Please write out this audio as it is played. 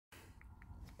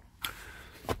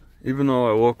Even though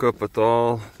I woke up with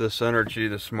all this energy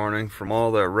this morning from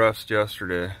all that rest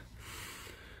yesterday,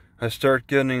 I start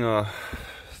getting the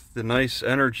nice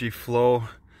energy flow,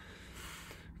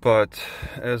 but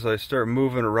as I start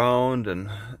moving around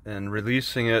and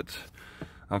releasing it,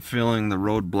 I'm feeling the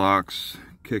roadblocks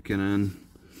kicking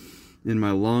in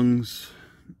my lungs.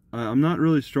 I'm not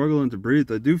really struggling to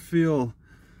breathe. I do feel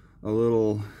a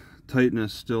little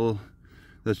tightness still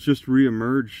that's just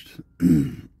re-emerged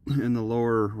in the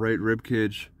lower right rib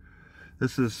cage.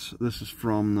 This is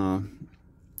from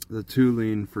the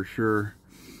toluene for sure.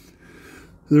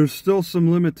 There's still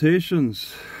some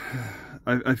limitations.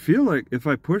 I feel like if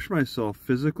I push myself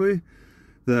physically,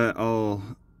 that I'll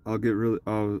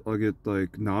get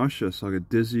like nauseous. I'll get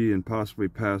dizzy and possibly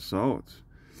pass out.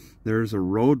 There's a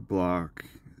roadblock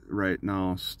right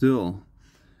now still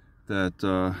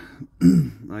that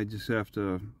I just have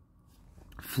to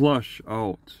flush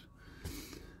out.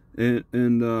 And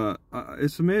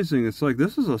it's amazing. It's like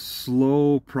this is a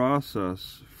slow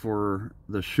process for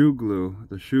the shoe glue,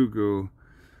 the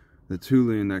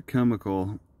toluene, that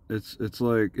chemical. It's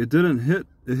like it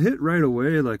hit right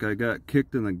away, like I got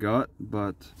kicked in the gut,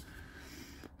 but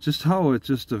just how it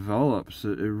just develops,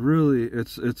 it really,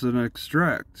 it's an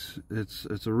extract.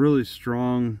 It's a really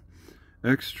strong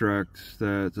extract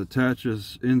that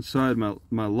attaches inside my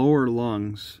lower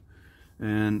lungs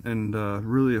and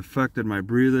really affected my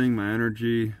breathing, my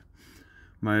energy,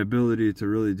 my ability to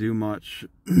really do much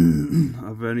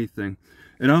of anything.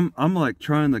 And I'm like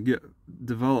trying to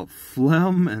develop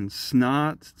phlegm and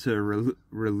snot to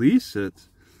release it,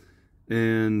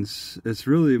 and it's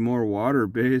really more water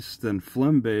based than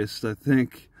phlegm based. I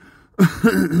think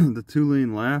the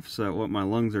toluene laughs at what my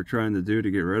lungs are trying to do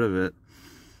to get rid of it.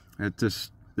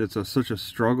 It's such a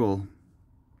struggle.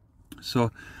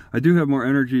 So I do have more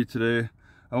energy today.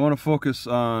 I want to focus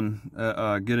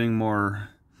on getting more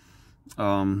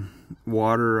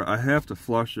water. I have to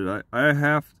flush it.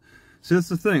 See, that's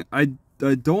the thing. I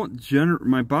don't generate,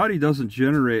 my body doesn't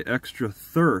generate extra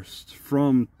thirst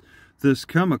from this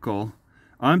chemical.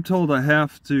 I'm told I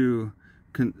have to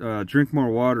drink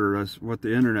more water. That's what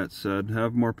the internet said.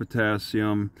 Have more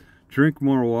potassium, drink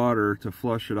more water to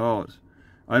flush it out.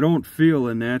 I don't feel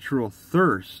a natural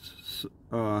thirst.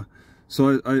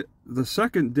 So the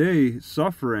second day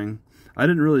suffering, I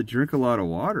didn't really drink a lot of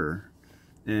water,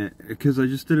 because I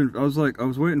just didn't. I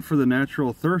was waiting for the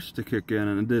natural thirst to kick in,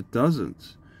 and it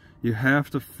doesn't. You have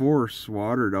to force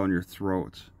water down your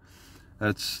throat.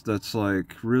 That's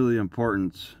like really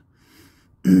important.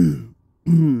 If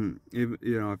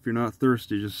you're not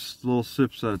thirsty, just little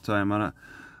sips at a time. I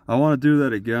want to do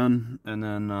that again, and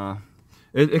then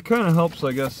it kind of helps,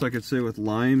 I guess I could say, with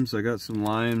limes. I got some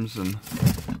limes, and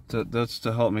that's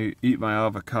to help me eat my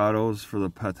avocados for the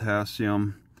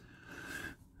potassium.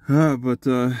 But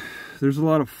there's a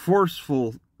lot of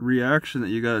forceful reaction that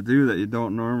you got to do that you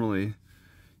don't normally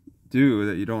do,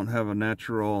 that you don't have a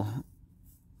natural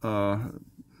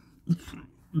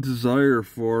desire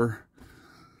for.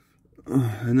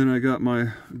 And then I got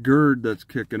my GERD that's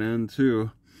kicking in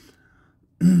too.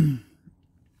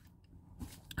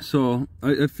 So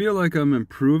I feel like I'm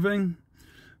improving,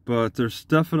 but there's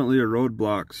definitely a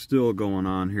roadblock still going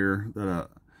on here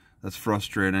that's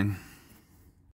frustrating.